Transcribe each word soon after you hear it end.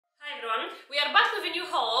everyone, we are back with a new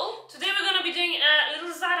haul. Today we're gonna be doing a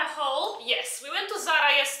little Zara haul. Yes, we went to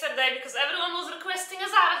Zara yesterday because everyone was requesting a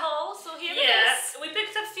Zara haul, so here it is. We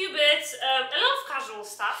picked up a few bits, a lot of casual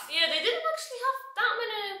stuff. Yeah, they didn't actually have that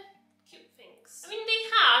many cute things. I mean, they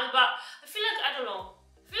had, but I feel like, I don't know,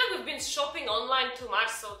 I feel like we've been shopping online too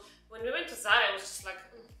much, so when we went to Zara it was just like,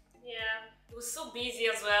 yeah. It was so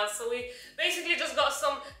busy as well, so we basically just got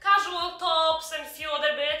some casual tops and a few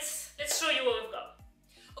other bits. Let's show you what we've got.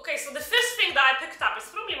 Okay, so the first thing that I picked up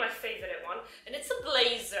is probably my favorite one, and it's a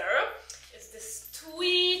blazer. It's this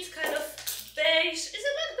tweed kind of beige. Is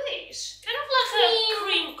it like beige? Kind of like a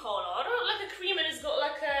cream color, like a cream, and it's got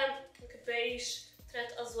like a beige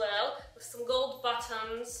thread as well, with some gold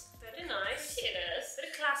buttons. Very nice. It is.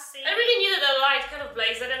 Very classy. I really needed a light kind of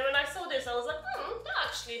blazer, and when I saw this I was like, that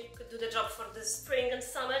actually could do the job for the spring and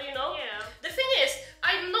summer, you know? Yeah. The thing is,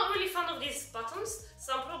 I'm not really fan of these buttons,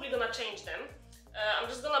 so I'm probably gonna change them. I'm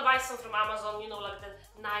just gonna buy some from Amazon, you know, like the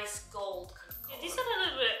nice gold kind of color. Yeah, these are a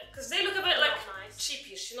little bit, because they look a bit like nice.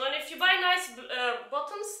 Cheapish, you know, and if you buy nice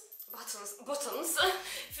buttons,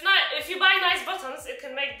 if you buy nice buttons, it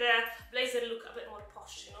can make the blazer look a bit more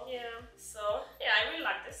posh, you know? Yeah. So, yeah, I really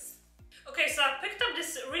like this. Okay, so I picked up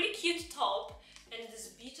this really cute top and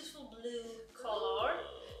this beautiful blue color.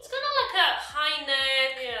 Ooh. It's kind of like a high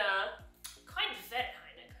neck. Yeah. Quite very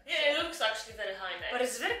high neck. Actually. Yeah, it looks actually very high neck. But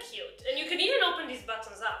it's very cute. And you can even open these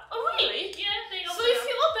buttons up. Oh, really? Yeah, they open. So if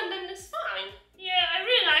you open, then it's fine. Yeah, I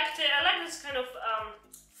really liked it. I like this kind of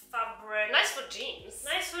fabric. Nice for jeans.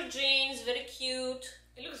 Nice for jeans, very cute.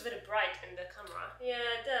 It looks very bright in the camera.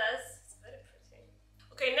 Yeah, it does. It's very pretty.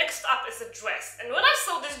 Okay, next up is a dress. And when I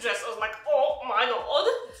saw this dress, I was like, oh my god.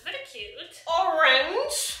 It's very cute.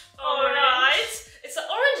 Orange. Alright. It's an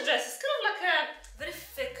orange dress. It's kind of like a very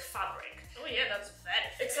thick fabric. Oh yeah, that's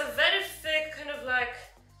very thick. It's a very thick kind of like,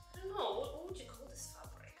 I don't know, what would you call this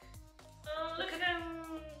fabric? Like a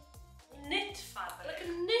knit fabric. Like a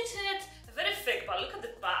knitted, very thick, but look at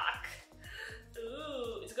the back.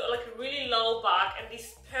 Ooh, it's got like a really low back and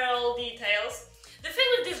these pearl details. The thing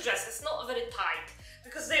with this dress, it's not very tight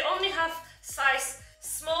because they only have size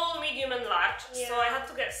small, medium and large, so I had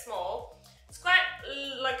to get small. It's quite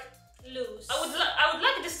like loose. I would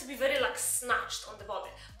like this to be very like snatched on the body,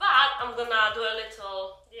 but I'm gonna do a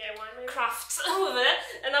little craft with it,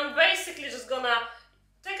 and I'm basically just gonna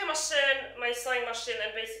take a machine, my sewing machine,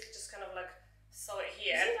 and basically just kind of like sew it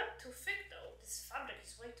here. Isn't that too thick though? This fabric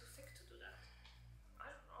is way too thick to do that. I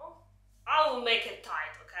don't know. I'll make it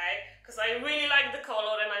tight, okay? Because I really like the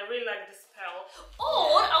color and I really like this pearl.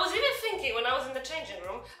 Or I was even thinking when I was in the changing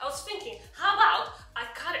room, I was thinking, how about I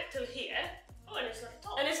cut it till here? Oh, and it's like a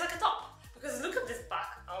top. And it's like a top. Because look at this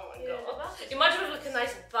back. Oh my god. Imagine with like a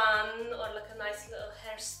nice bun or like a nice little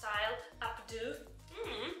hairstyle updo.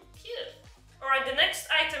 Cute. Alright, the next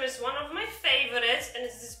item is one of my favorites, and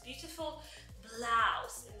it's this beautiful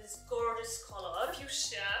blouse in this gorgeous color.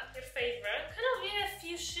 Fuchsia, your favorite. Kind of,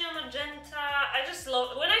 fuchsia, magenta. I just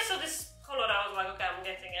love it. When I saw this color, I was like, okay, I'm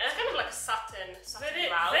getting it. It's kind of like a satin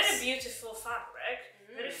blouse. Very beautiful fabric.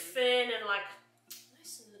 Very thin and like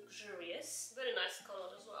nice and luxurious. Very nice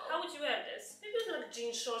color as well. How would you wear this? Maybe with like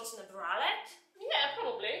jean shorts and a bralette? Yeah,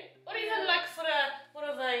 probably. Or even like for a more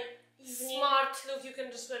of a smart look, you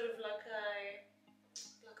can just wear with like a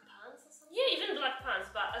black pants or something. Yeah, even black pants,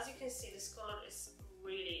 but as you can see, this color is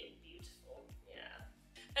really beautiful. Yeah.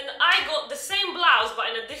 And I got the same blouse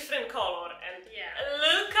but in a different color, and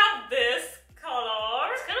look at this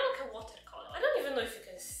color. It's kind of like a watercolor. I don't even know if you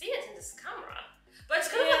can see it in this camera, but it's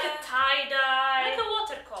kind of like a tie-dye, like a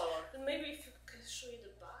watercolor. And maybe if you can show you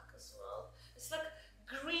the back as well. It's like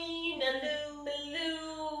green and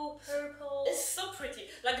blue, purple. It's so pretty.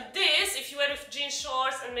 Like this, if you wear with jean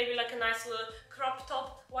shorts and maybe like a nice little crop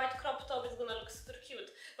top, white crop top, it's gonna look super cute.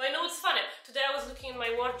 But I know it's funny. Today I was looking in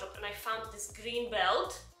my wardrobe and I found this green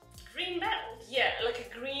belt. Green belt? Yeah, like a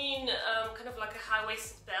green, kind of like a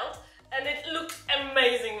high-waisted belt. And it looked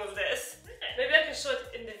amazing with this. Maybe I can show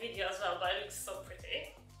it in the video as well, but it looks so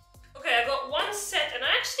pretty. Okay, I got one set, and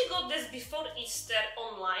I actually got this before Easter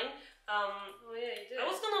online. Oh yeah, you did. I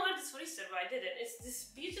was gonna wear this for Easter, but I didn't. It's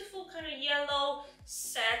this beautiful kind of yellow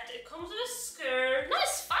set. It comes with a skirt.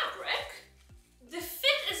 Nice fabric. The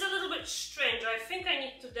fit is a little bit strange. I think I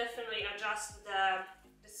need to definitely adjust the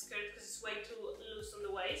skirt because it's way too loose on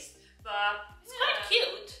the waist. But it's quite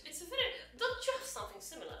cute. It's a very... Don't you have something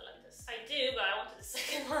similar like this? I do, but I wanted the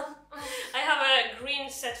second one. I have a green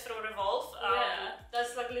set from Revolve.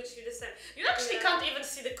 That's like literally the same. You actually can't even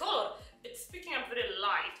see the color. It's picking up very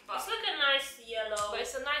light, but it's like a nice yellow. But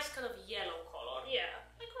it's a nice kind of yellow color. Yeah,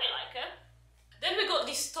 I quite like it. Then we got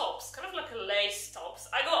these tops, kind of like a lace tops.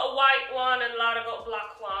 I got a white one and Lara got a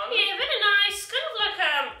black one. Yeah, very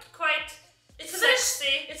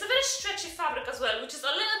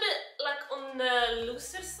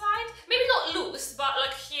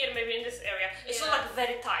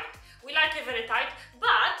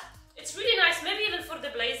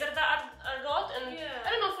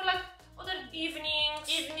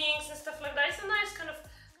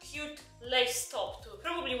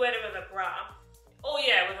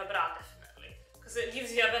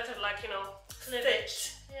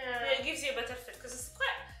a better fit because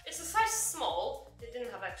it's a size small. They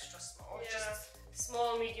didn't have extra small, just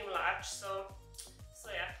small, medium, large. So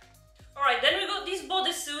yeah. Alright, then we got these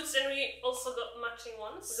bodysuits and we also got matching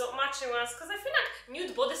ones. We got matching ones because I feel like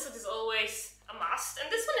nude bodysuit is always a must, and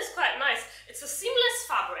this one is quite nice. It's a seamless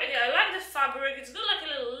fabric. Yeah, I like the fabric. It's got like a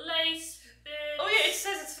little lace bit. Oh yeah, it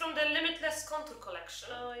says it's from the Limitless Contour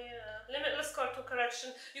collection. Oh yeah. Limitless Contour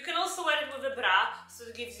collection. You can also wear it with a bra, so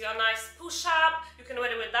it gives you a nice push-up. You can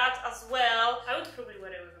wear it with that as well. I would probably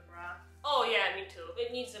wear it with a bra. Oh yeah, me too.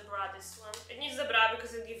 It needs a bra, this one. It needs a bra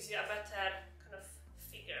because it gives you a better kind of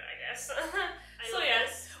figure, I guess. So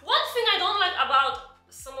yes. One thing I don't like about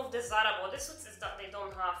some of the Zara bodysuits is that they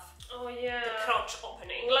don't have the crotch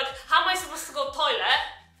opening. Like, how am I supposed to go toilet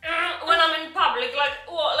when I'm in public? Like,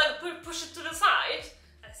 what? Like push it to the side?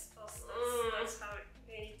 I suppose that's how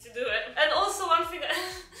you need to do it. And also one thing,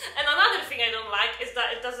 and another thing I don't like is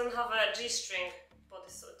that it doesn't have a G-string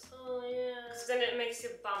bodysuit. Oh yeah. Because then it makes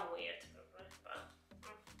your bum weird. But,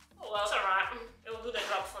 oh well, it's alright. It will do the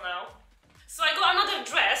job for now. So I got another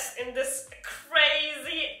dress in this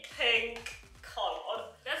crazy pink color.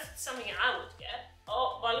 That's something I would get.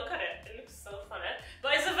 Oh, but look at it. It looks so funny.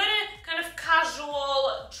 But it's a very kind of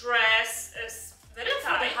casual dress. It's very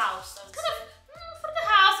tight. For the house. It's kind of for the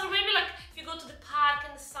house, or maybe like if you go to the park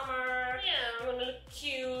in the summer. Yeah. You want to look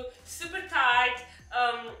cute, super tight.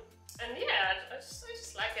 And yeah, I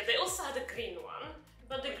just like it. They also had a green one,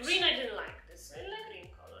 but the green I didn't like. This I like green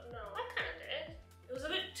color. No, I kind of did. It was a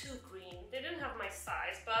bit too green. They didn't have my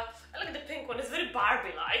size, but I like the pink one. It's very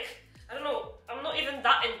Barbie-like. I don't know, I'm not even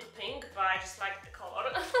that into pink, but I just like the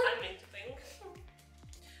color. I'm into pink.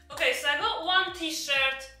 Okay, so I got one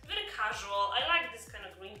t-shirt, very casual. I like this kind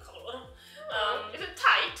of green color. Is it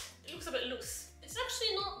tight? It looks a bit loose. It's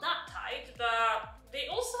actually not that tight, but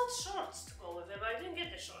they also had shorts to go with it, but I didn't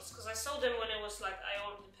get the shorts because I saw them when it was like I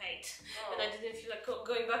already paid. And I didn't feel like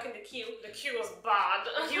going back in the queue. The queue was bad.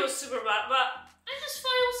 The queue was super bad, but I just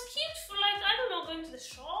thought it was cute for like, I don't know, going to the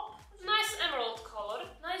shop. Nice emerald color,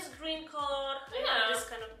 nice green color. I like this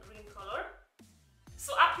kind of green color.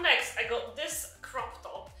 So up next, I got this crop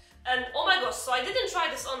top, and oh my gosh! So I didn't try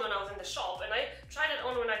this on when I was in the shop, and I tried it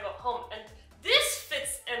on when I got home, and this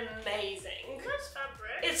fits amazing. Nice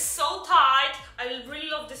fabric. It's so tight. I really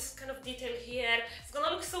love this kind of detail here. It's gonna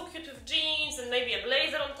look so cute with jeans and maybe a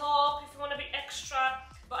blazer on top if you want to be extra.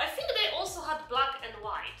 But I think they also had black and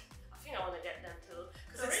white. I think I want to get them too.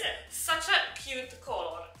 Because it's such a cute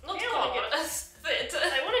color. Not color, fit.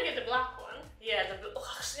 I want to get the black one. Yeah,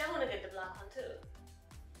 actually I want to get the black one too.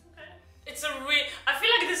 Okay. It's a I feel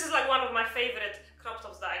like this is like one of my favorite crop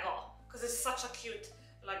tops that I got. Because it's such a cute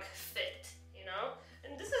like fit, you know?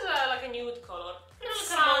 And this is like a nude color.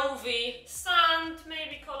 It's like a movie. Sand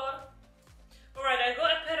maybe color. Alright, I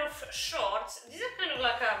got a pair of shorts. These are kind of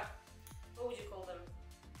like a, what would you call them?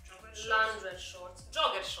 Laundry shorts,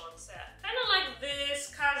 jogger shorts, yeah. Kind of like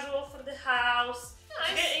this, casual for the house.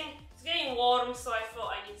 Nice. It's getting warm, so I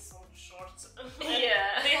thought I need some shorts.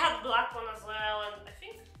 Yeah. They had black one as well, and I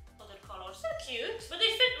think other colors. They're cute, but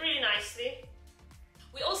they fit really nicely.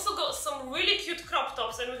 We also got some really cute crop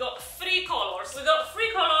tops, and we got 3 colors. We got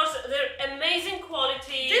 3 colors, they're amazing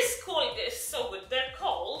quality. This quality is so good. They're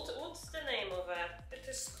called, what's the name of it? It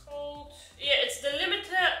is called, yeah, it's the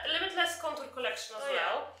Limitless Contour collection as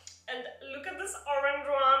well. And look at this orange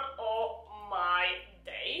one, oh my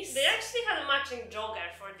days. They actually had a matching jogger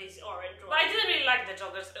for this orange one. But I didn't really like the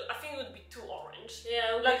joggers. I think it would be too orange.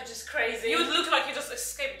 Yeah, it would like just crazy. You would look like you just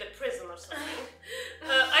escaped the prison or something.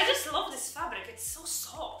 I just love this fabric. It's so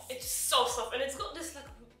soft. It's so soft, and it's got this like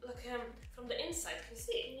from the inside. Can you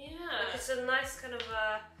see? Yeah. Like it's a nice kind of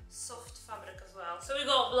soft fabric as well. So we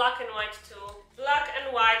got black and white too. Black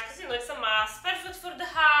and white, because you know it's a must. Perfect for the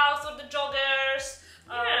house or the joggers.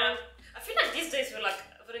 Yeah. I feel like these days we're like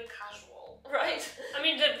very casual, right? I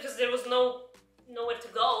mean, because there was nowhere to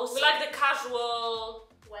go. So we like the casual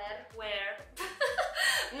wear.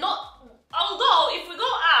 Not, although if we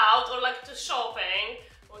go out or like to shopping,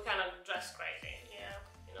 we kind of dress crazy. Yeah,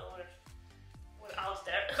 you know, we're out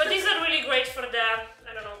there. But these are really great for the,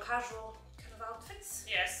 I don't know, casual kind of outfits.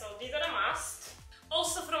 Yeah, so these are a must.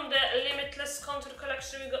 Also from the Limitless Contour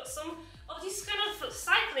collection, we got some of these kind of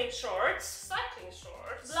cycling shorts.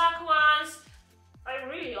 Black ones. I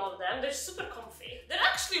really love them. They're super comfy. They're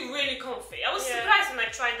actually really comfy. I was surprised when I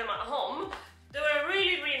tried them at home. They were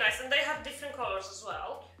really, really nice, and they have different colors as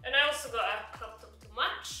well. And I also got a crop top to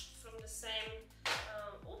match from the same,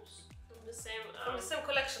 from the same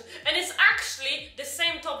collection. And it's actually the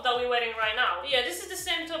same top that we're wearing right now. Yeah, this is the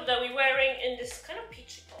same top that we're wearing in this kind of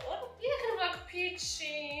peachy color. Yeah, kind of like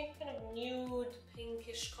peachy, kind of nude,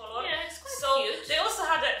 pinkish color. Yeah, it's quite cute. They also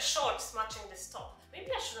had shorts matching this top. Maybe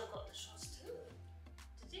I should have got the shorts too.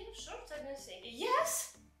 Did they have shorts? I didn't see.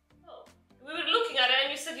 Yes! Oh. We were looking at it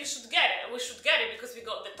and you said you should get it. We should get it because we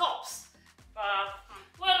got the tops. But,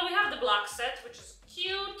 well, we have the black set, which is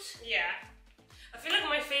cute. Yeah. I feel like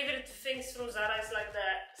my favorite things from Zara is like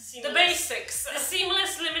the basics. The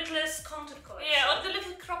seamless, limitless contour collection. Yeah, or the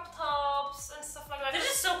little crop tops and stuff like that. They're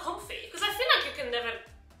just so comfy. Because I feel like you can never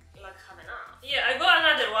like have enough. Yeah, I got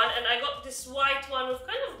another one and I got this white one with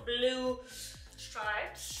kind of blue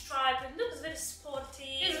stripe. It looks very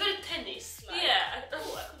sporty. It's very tennis like. Yeah, I could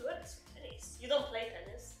wear this for tennis. You don't play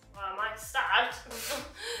tennis? Well, I might start.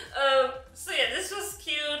 So yeah, this was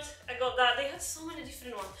cute. I got that. They had so many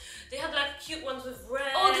different ones. They had like cute ones with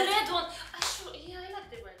red. Oh, the red one. Yeah, I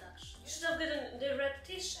like the red actually. You should have gotten the red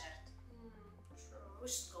t-shirt. We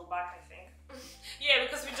should go back, I think. Yeah,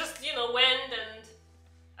 because we just, you know, went and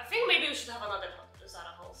I think maybe we should have another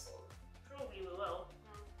Zara haul soon. Probably we will.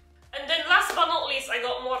 And then last but not least, I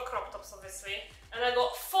got more crop tops obviously. And I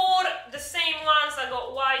got 4 the same ones. I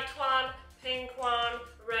got white one, pink one,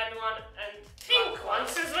 red one, and pink one.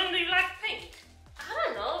 Since when do you like pink? I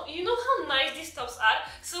don't know. You know how nice these tops are?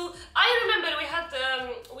 So I remember we had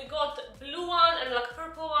we got blue one and like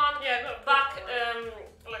purple one. Yeah, I got back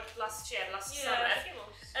like last summer.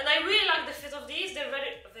 And I really like the fit of these. They're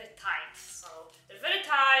very tight. So they're very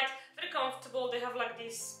tight, very comfortable. They have like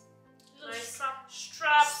these nice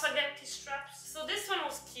straps, spaghetti straps. So this one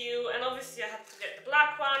was cute, and obviously I had to get the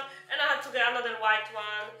black one, and I had to get another white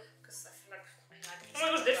one because I feel like I like these.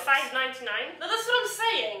 Oh my gosh, they're $5.99. No, that's what I'm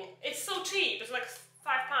saying. It's so cheap. It's like £5.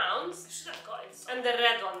 I should have got it. And the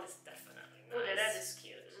red one is definitely nice. Oh, the red is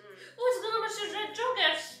cute. Oh, it's gonna match your red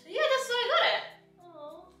joggers. Yeah, that's why I got it.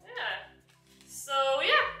 Oh, yeah. So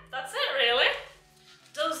yeah, that's it really.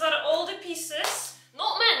 Those are all the pieces.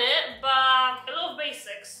 Not many, but a lot of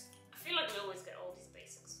basics. I feel like we always get all these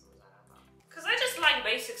basics from Zara. Because I just like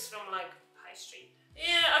basics from like high street.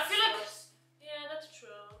 Yeah, I feel like... Yeah, that's true.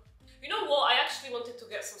 You know what? I actually wanted to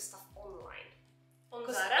get some stuff online. On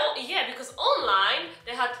Zara? Yeah, because online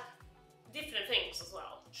they had different things as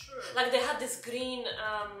well. True. Like they had this green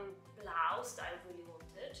blouse that I really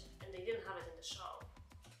wanted and they didn't have it in the shop.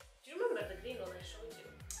 Do you remember the green one I showed you?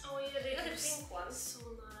 Oh yeah, they had the pink one. So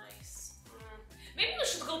nice. Maybe we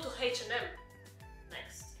should go to H&M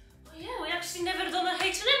next. Oh yeah, we actually never done a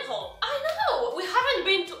H&M haul. I know! We haven't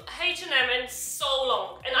been to H&M in so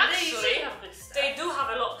long. And actually, they do have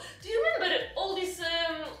a lot. Do you remember all these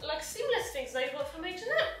like seamless things that you got from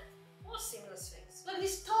H&M? What seamless things? Like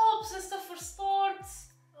these tops and stuff for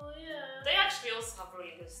sports. Oh yeah. They actually also have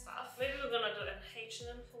really good stuff. Maybe we're gonna do an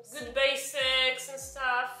H&M haul. Good basics and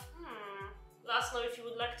stuff. Let us know if you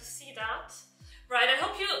would like to see that. Right, I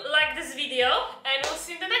hope you like this video and we'll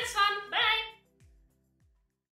see you in the next one. Bye!